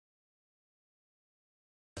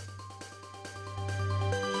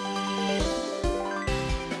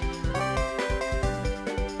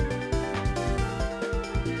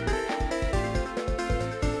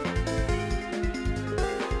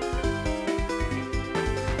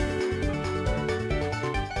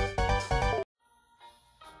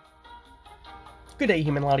Good day,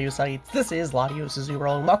 human Latiosites. This is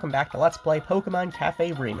LatiosAzurill, and welcome back to Let's Play Pokemon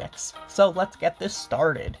Cafe Remix. So let's get this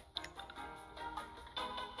started.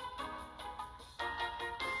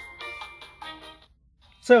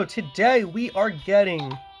 So today we are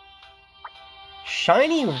getting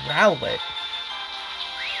Shiny Rowlet.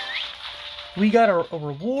 We got a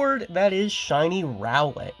reward that is Shiny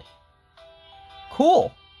Rowlet.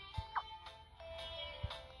 Cool.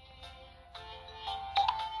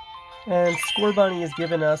 And Score Bunny has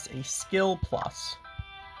given us a skill plus.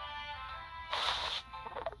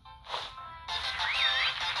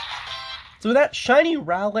 So that Shiny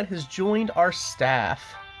Rowlet has joined our staff.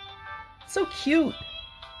 So cute.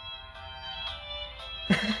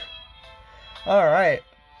 Alright.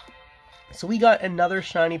 So we got another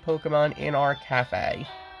shiny Pokemon in our cafe.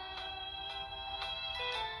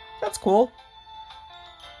 That's cool.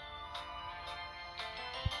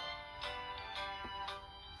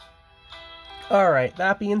 Alright,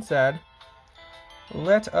 that being said,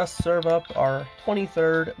 let us serve up our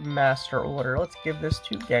 23rd Master Order. Let's give this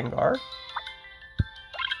to Gengar.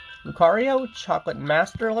 Lucario, Chocolate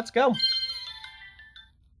Master, let's go!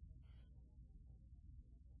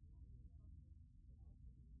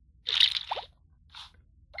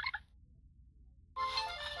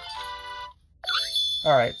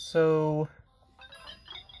 Alright, so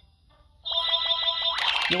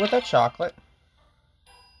deal with that chocolate.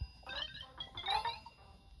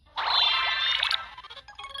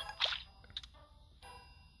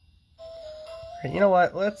 You know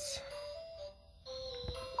what, let's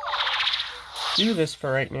do this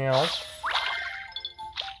for right now.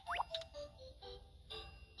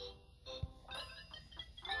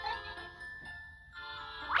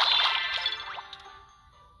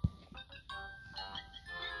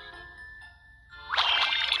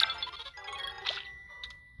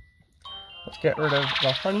 Let's get rid of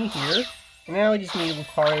the honey here. And now we just need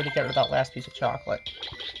Lucario to get rid of that last piece of chocolate.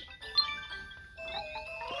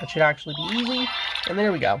 That should actually be easy. And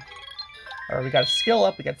there we go. Alright, we got a skill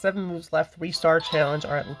up. We got 7 moves left. 3-star challenge.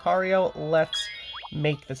 Alright, Lucario, let's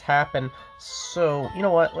make this happen. So, you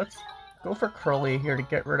know what? Let's go for Curly here to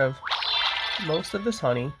get rid of most of this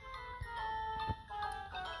honey.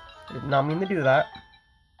 I did not mean to do that.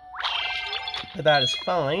 But that is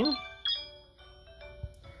fine.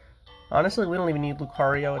 Honestly, we don't even need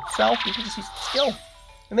Lucario itself. We can just use the skill.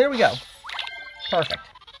 And there we go. Perfect.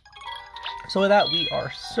 So with that, we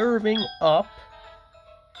are serving up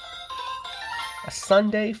a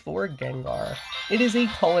sundae for Gengar. It is a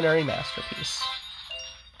culinary masterpiece.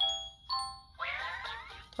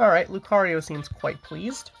 Alright, Lucario seems quite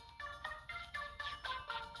pleased.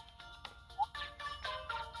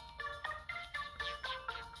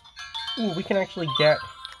 Ooh, we can actually get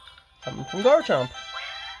something from Garchomp.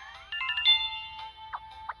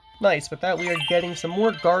 Nice, with that we are getting some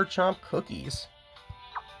more Garchomp cookies.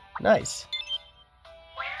 Nice.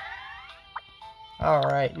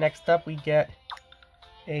 Alright, next up we get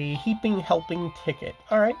a Heaping Helping ticket.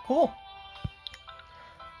 Alright, cool.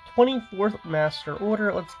 24th Master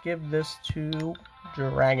Order. Let's give this to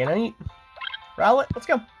Dragonite. Rowlet, let's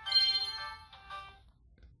go.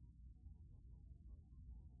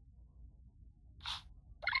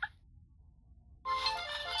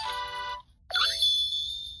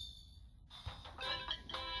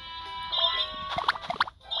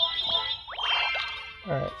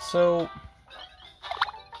 Alright, so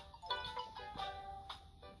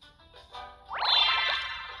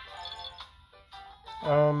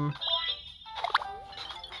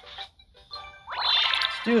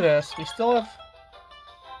let's do this. We still have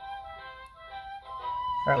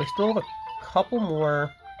we still have a couple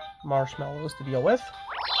more marshmallows to deal with.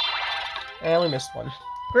 And we missed one.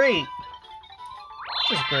 Great!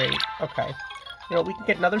 This is great. Okay. You know, we can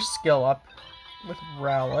get another skill up with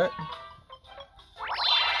Rowlet.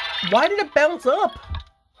 Why did it bounce up?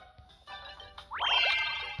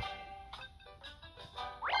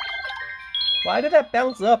 Why did that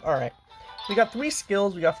bounce up? Alright. We got 3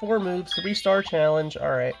 skills, we got 4 moves, 3-star challenge.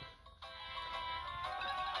 Alright.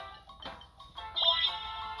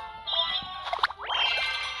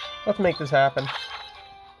 Let's make this happen.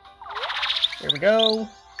 Here we go.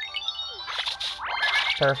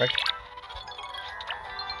 Perfect.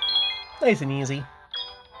 Nice and easy.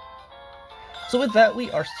 So with that, we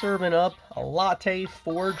are serving up a latte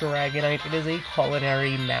for Dragonite. It is a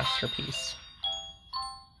culinary masterpiece.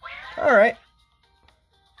 Alright.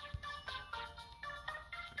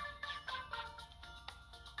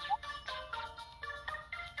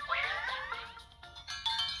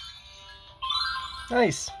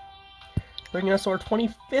 Nice. Bringing us our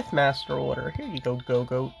 25th Master Order. Here you go,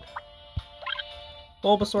 Go-Goat.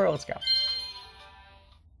 Bulbasaur, let's go.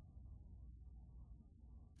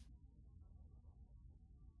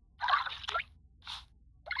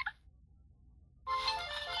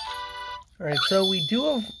 Alright, so we do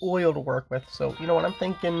have oil to work with, so you know what I'm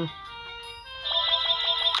thinking? Let's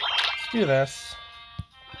do this.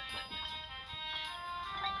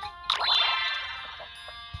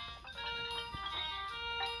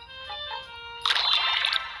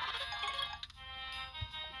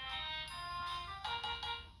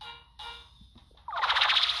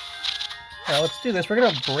 Now let's do this. We're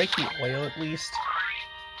gonna break the oil at least.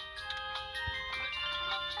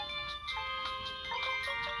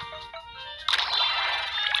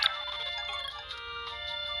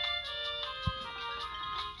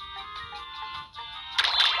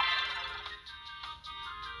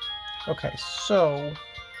 Okay, so let's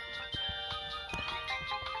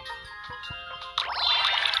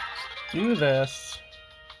do this.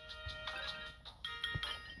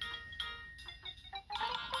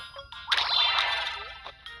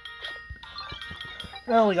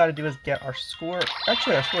 Now all we gotta do is get our score.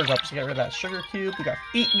 Actually, our score's up, so get rid of that sugar cube. We got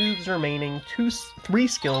 8 moves remaining, 3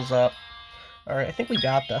 skills up. Alright, I think we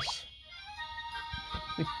got this.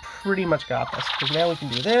 We pretty much got this, because now we can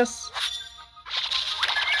do this.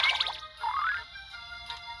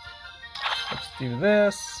 Let's do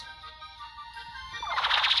this.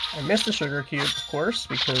 I missed the sugar cube, of course,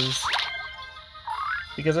 because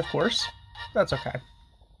of course. That's okay.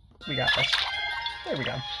 We got this. There we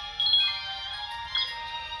go.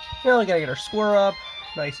 Now we gotta get our score up,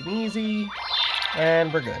 nice and easy,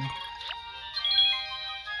 and we're good.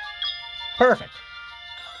 Perfect.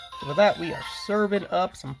 So with that, we are serving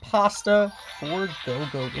up some pasta for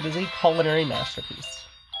Go-Go. It is a culinary masterpiece.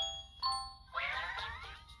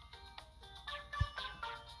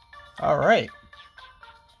 Alright.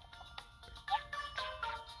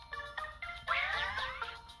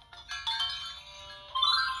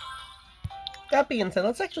 That being said,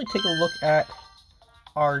 let's actually take a look at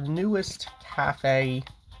our newest cafe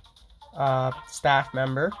staff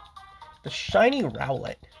member, the Shiny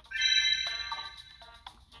Rowlet.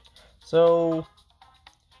 So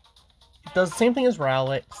it does the same thing as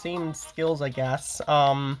Rowlet, same skills, I guess.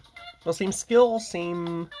 Well, same skill,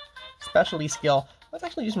 same specialty skill. Let's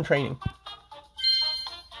actually do some training.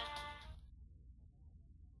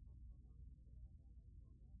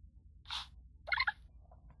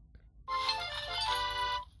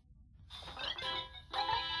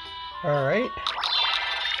 Alright.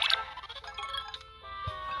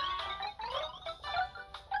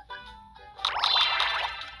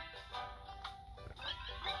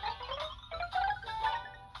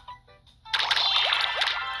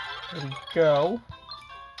 There we go.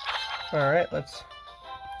 Alright, let's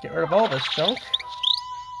get rid of all this junk.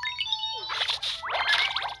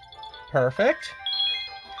 Perfect.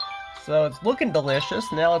 So it's looking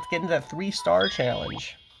delicious. Now let's get into that 3-star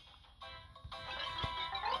challenge.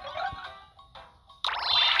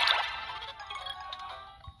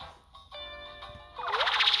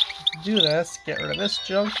 Do this, get rid of this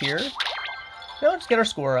junk here. Now let's get our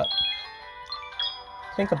score up.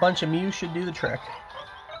 I think a bunch of Mews should do the trick.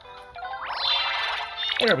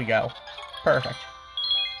 There we go. Perfect.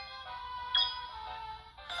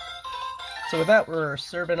 So with that, we're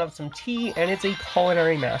serving up some tea, and it's a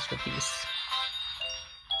culinary masterpiece.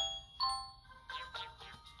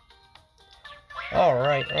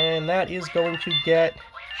 Alright, and that is going to get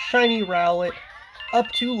Shiny Rowlet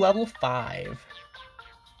up to level 5.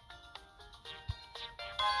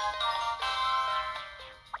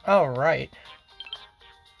 Alright.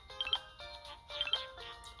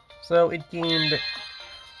 So it gained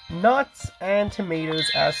nuts and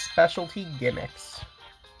tomatoes as specialty gimmicks.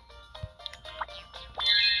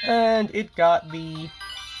 And it got the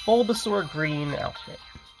Bulbasaur green outfit.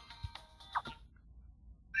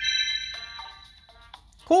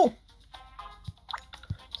 Cool!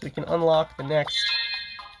 So we can unlock the next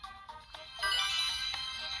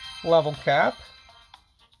level cap.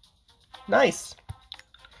 Nice!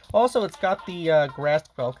 Also, it's got the grass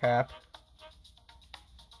quell cap.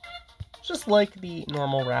 Just like the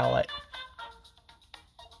normal Rowlet.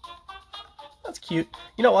 That's cute.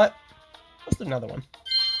 You know what? Let's do another one.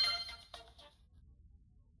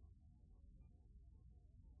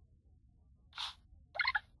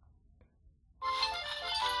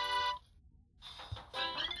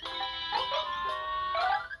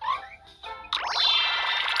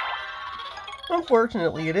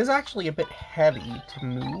 Unfortunately, it is actually a bit heavy to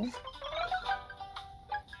move,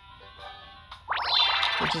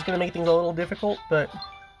 which is going to make things a little difficult, but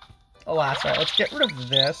alas. Alright, let's get rid of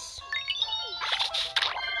this.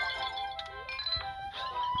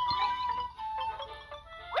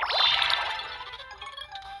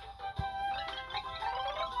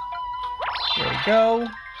 There we go.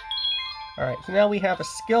 Alright, so now we have a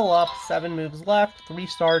skill up, 7 moves left,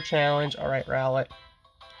 3-star challenge. Alright, Rowlet.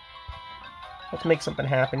 Let's make something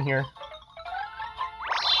happen here.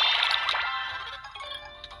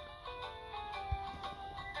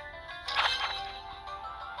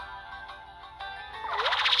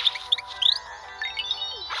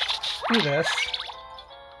 Let's do this.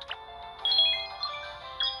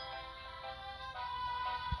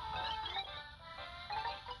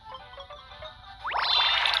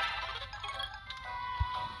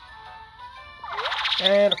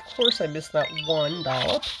 And of course I missed that one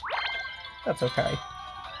dollop. That's okay.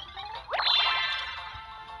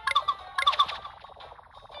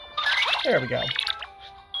 There we go.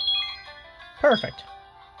 Perfect.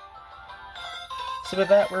 So with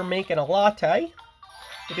that, we're making a latte.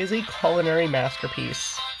 It is a culinary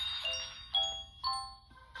masterpiece.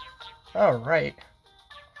 Alright.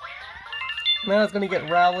 Now it's going to get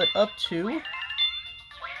Rowlet up to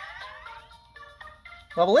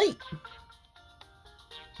level 8.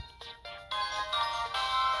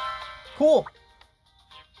 Cool.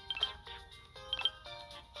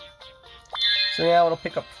 So now it'll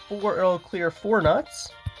pick up it'll clear 4 nuts.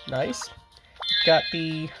 Nice. Got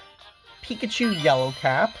the Pikachu yellow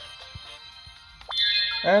cap.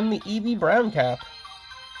 And the Eevee brown cap.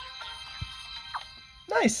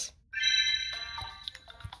 Nice.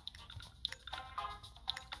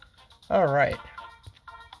 Alright.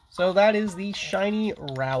 So that is the shiny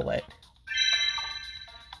Rowlet.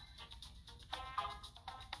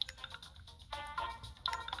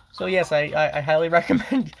 So yes, I highly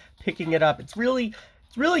recommend picking it up. It's really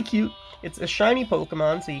cute. It's a shiny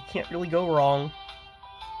Pokemon, so you can't really go wrong.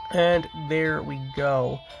 And there we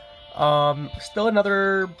go. Still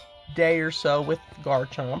another day or so with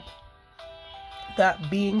Garchomp.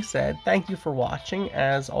 That being said, thank you for watching.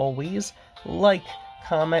 As always, like,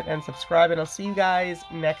 comment, and subscribe, and I'll see you guys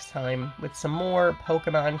next time with some more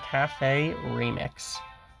Pokemon Cafe Remix.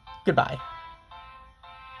 Goodbye.